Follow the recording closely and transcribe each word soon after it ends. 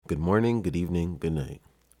Good morning, good evening, good night.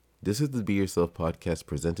 This is the Be Yourself podcast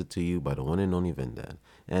presented to you by the one and only Vendan.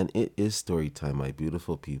 And it is story time, my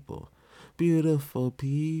beautiful people. Beautiful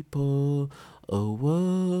people. Oh,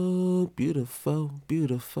 whoa. Beautiful,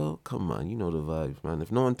 beautiful. Come on, you know the vibes, man.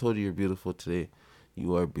 If no one told you you're beautiful today,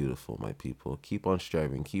 you are beautiful, my people. Keep on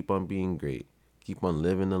striving. Keep on being great. Keep on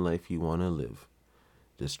living the life you want to live.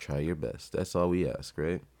 Just try your best. That's all we ask,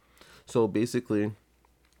 right? So basically,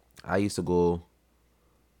 I used to go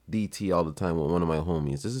DT all the time with one of my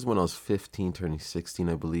homies. This is when I was 15, turning 16,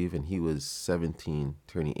 I believe, and he was 17,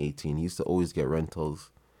 turning 18. He used to always get rentals.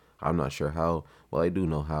 I'm not sure how. Well, I do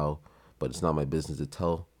know how, but it's not my business to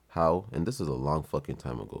tell how. And this is a long fucking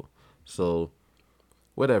time ago. So,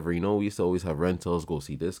 whatever, we used to always have rentals, go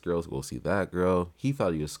see this girl, go see that girl. He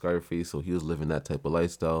thought he was Scarface, so he was living that type of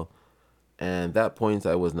lifestyle. And at that point,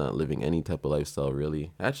 I was not living any type of lifestyle,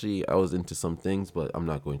 really. Actually, I was into some things, but I'm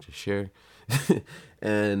not going to share.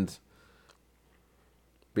 And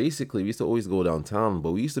basically, we used to always go downtown,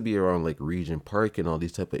 but we used to be around like Regent Park and all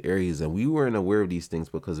these type of areas. And we weren't aware of these things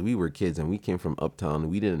because we were kids and we came from uptown.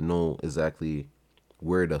 We didn't know exactly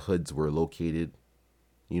where the hoods were located.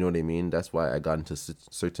 You know what I mean? That's why I got into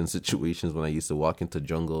certain situations when I used to walk into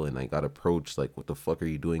jungle and I got approached like, what the fuck are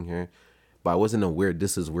you doing here? But I wasn't aware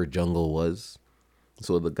this is where jungle was.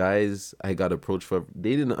 So the guys I got approached for,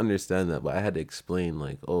 they didn't understand that, but I had to explain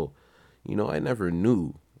like, oh, I never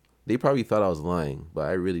knew. They probably thought I was lying, but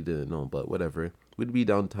I really didn't know. But whatever. We'd be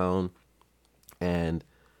downtown, and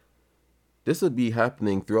this would be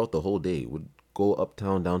happening throughout the whole day. Would go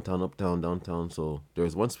uptown, downtown, uptown, downtown. So there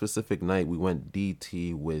was one specific night we went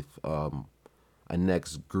DT with a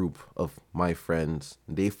next group of my friends.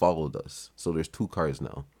 They followed us. So there's two cars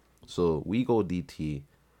now. So we go DT,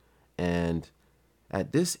 and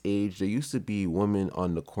at this age, there used to be women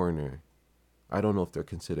on the corner. I don't know if they're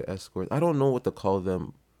considered escorts. I don't know what to call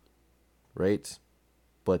them, right?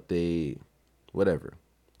 But whatever.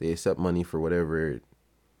 They accept money for whatever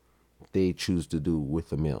they choose to do with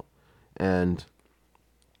the male. And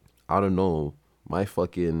I don't know, my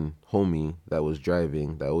fucking homie that was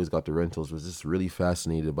driving, that always got the rentals, was just really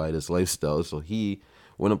fascinated by this lifestyle. So he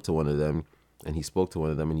went up to one of them and he spoke to one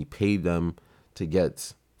of them and he paid them to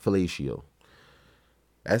get fellatio.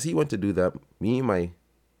 As he went to do that, me and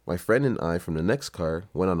my friend and I from the next car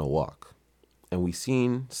went on a walk. And we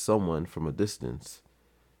seen someone from a distance.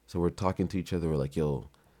 So we're talking to each other. We're like, yo,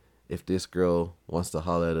 if this girl wants to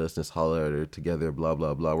holler at us, let's holler at her together, blah,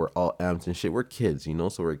 blah, blah. We're all amped and shit. We're kids,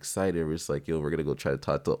 so we're excited. We're just like, yo, we're going to go try to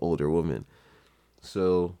talk to an older woman.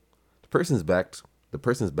 So the person's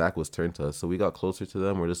back was turned to us. So we got closer to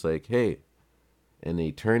them. We're just like, hey. And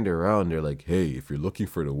they turned around. They're like, hey, if you're looking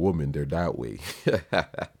for the woman, they're that way.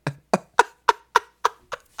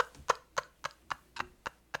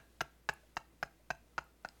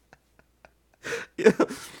 yeah,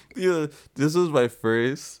 yeah, this was my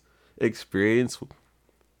first experience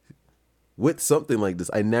with something like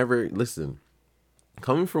this. I never listen.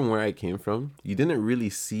 Coming from where I came from, you didn't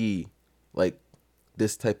really see like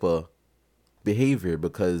this type of behavior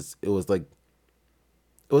because it was like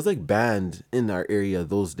banned in our area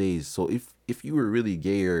those days. So if you were really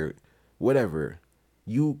gay or whatever,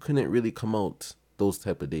 you couldn't really come out those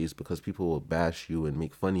type of days because people will bash you and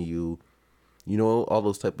make fun of you, all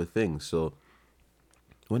those type of things. So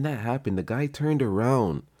when that happened, the guy turned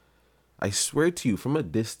around. I swear to you, from a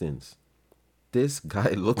distance, this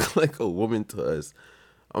guy looked like a woman to us.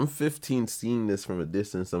 I'm 15 seeing this from a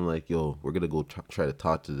distance. I'm like, yo, we're going to go try to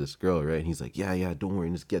talk to this girl, right? And he's like, yeah, don't worry.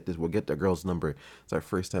 Just get this. We'll get that girl's number. It's our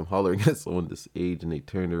first time hollering at someone this age. And they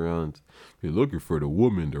turned around. You're looking for the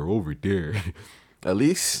woman. They're over there. At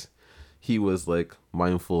least he was like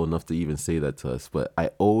mindful enough to even say that to us. But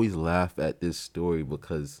I always laugh at this story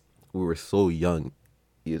because we were so young.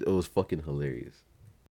 It was fucking hilarious.